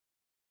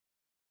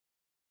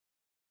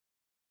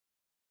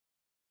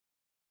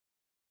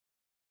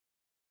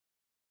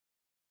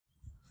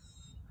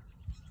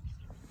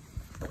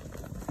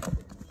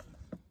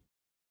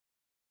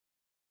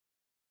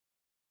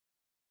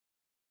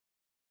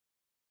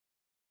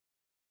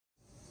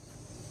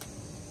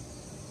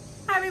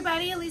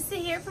everybody, Elisa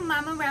here from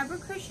Mama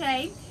Rabbit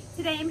Crochet.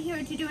 Today I'm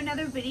here to do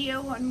another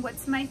video on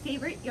what's my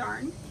favorite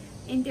yarn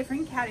in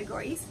different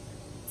categories.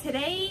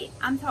 Today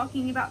I'm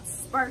talking about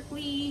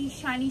sparkly,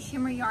 shiny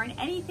shimmer yarn,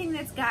 anything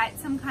that's got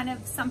some kind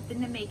of something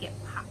to make it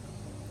pop.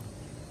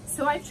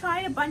 So I've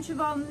tried a bunch of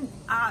them.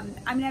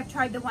 I've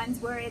tried the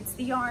ones where it's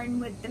the yarn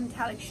with the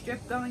metallic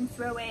strip going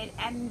through it,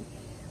 and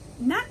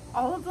not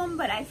all of them,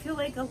 but I feel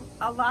like a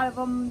lot of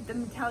them, the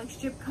metallic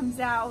strip comes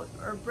out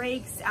or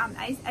breaks.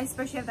 I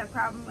especially have that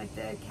problem with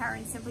the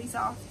Karen Simply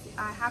Soft.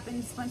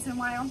 Happens once in a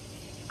while.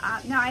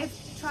 Now I've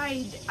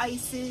tried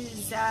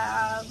Ice's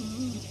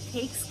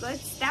Cake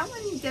Splits. That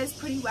one does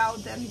pretty well.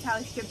 The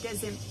metallic strip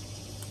doesn't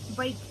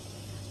break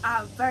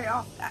very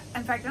often.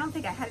 In fact, I don't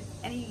think I had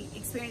any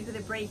experience with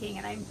it breaking,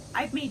 and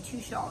I've made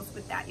 2 shawls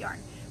with that yarn.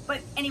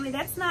 But anyway,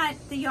 that's not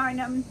the yarn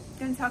I'm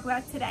going to talk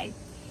about today.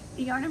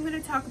 The yarn I'm going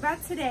to talk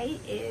about today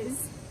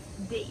is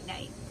Date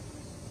Night.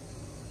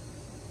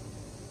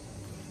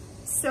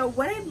 So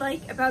what I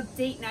like about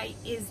Date Night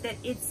is that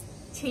it's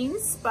chain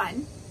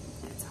spun.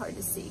 That's hard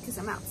to see because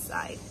I'm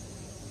outside.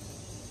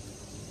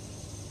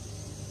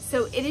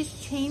 So it is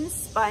chain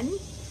spun,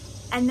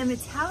 and the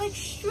metallic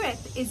strip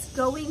is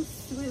going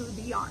through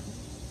the yarn.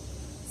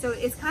 So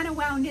it's kind of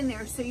wound in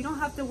there, so you don't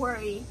have to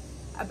worry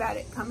about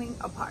it coming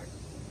apart.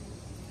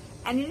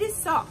 And it is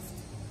soft.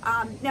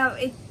 Now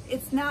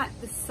it's not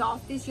the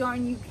softest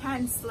yarn. You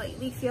can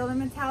slightly feel the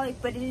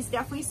metallic, but it is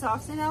definitely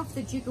soft enough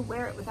that you could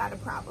wear it without a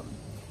problem.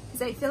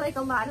 Because I feel like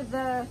a lot of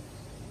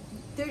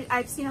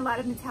I've seen a lot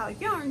of metallic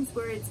yarns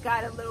where it's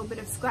got a little bit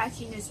of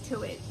scratchiness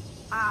to it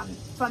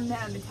from the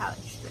metallic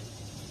strip.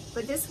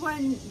 But this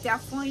one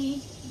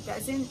definitely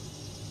doesn't.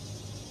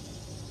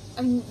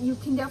 I mean, you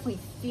can definitely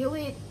feel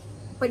it,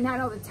 but not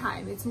all the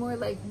time. It's more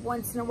like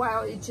once in a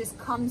while it just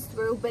comes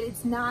through, but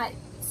it's not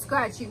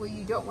scratchy where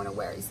you don't want to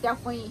wear it. It's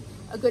definitely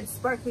a good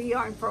sparkly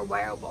yarn for a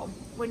wearable.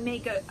 Would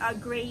make a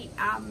great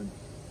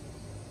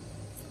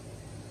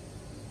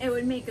it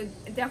would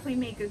definitely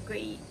make a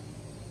great,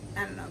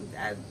 I don't know,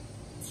 a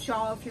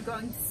shawl if you're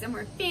going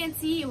somewhere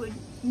fancy. It would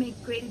make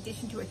a great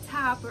addition to a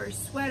top or a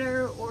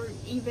sweater, or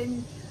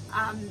even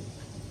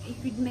you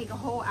could make a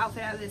whole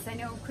outfit out of this. I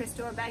know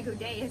Crystal Bago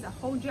Day has a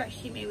whole dress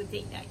she made with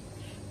Date Night.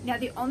 Now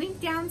the only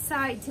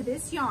downside to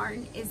this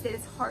yarn is that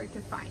it's hard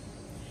to find.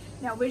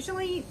 Now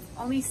originally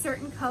only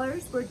certain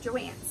colors were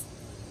Joann's.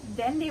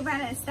 Then they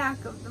ran out of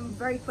stock of them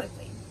very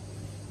quickly.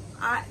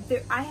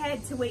 I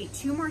had to wait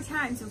 2 more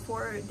times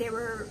before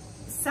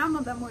some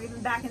of them were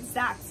even back in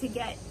stock to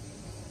get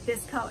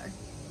this color.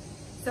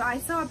 So I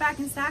saw it back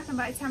in stock, and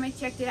by the time I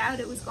checked it out,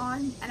 it was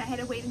gone, and I had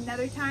to wait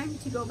another time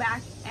to go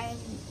back and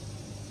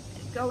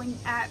go and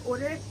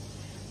order it.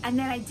 And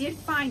then I did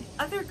find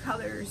other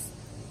colors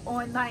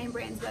on Lion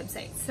Brand's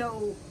website.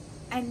 So,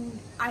 and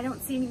I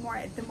don't see any more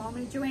at the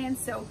moment at Joann's.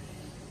 So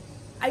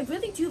I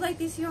really do like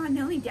this yarn.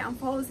 The only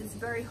downfall is it's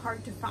very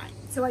hard to find.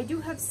 So I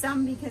do have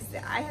some, because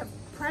I have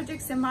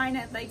projects in mind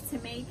I'd like to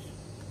make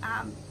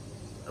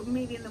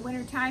maybe in the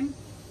winter time.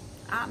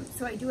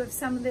 So I do have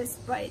some of this,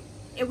 but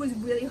it was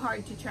really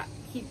hard to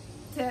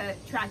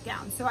track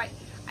down. So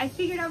I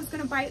figured I was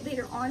going to buy it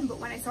later on, but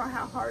when I saw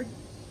how hard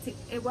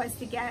it was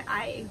to get,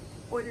 I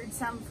ordered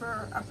some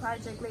for a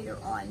project later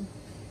on.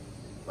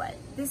 But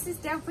this is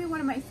definitely one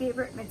of my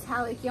favorite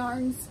metallic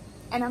yarns.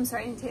 And I'm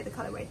sorry, I didn't tell you the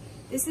colorway.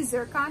 This is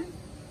Zircon.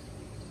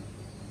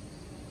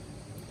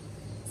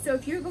 So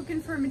if you're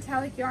looking for a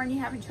metallic yarn, you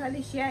haven't tried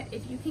this yet,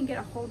 if you can get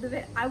a hold of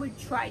it, I would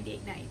try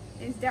Date Night.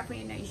 It's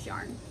definitely a nice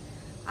yarn.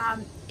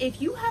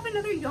 If you have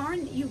another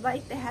yarn that you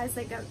like that has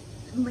like a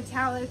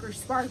metallic or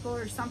sparkle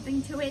or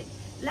something to it,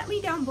 let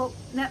me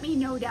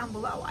know down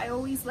below. I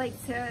always like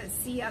to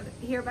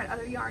hear about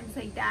other yarns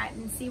like that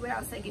and see what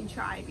else I can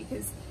try,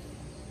 because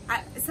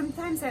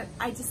sometimes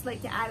I just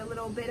like to add a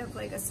little bit of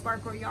like a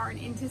sparkle yarn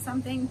into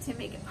something to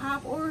make it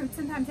pop, or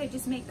sometimes I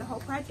just make the whole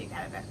project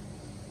out of it.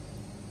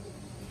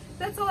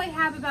 That's all I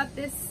have about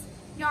this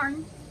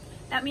yarn.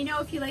 Let me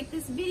know if you like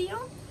this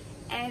video,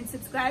 and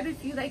subscribe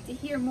if you'd like to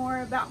hear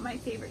more about my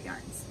favorite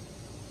yarns.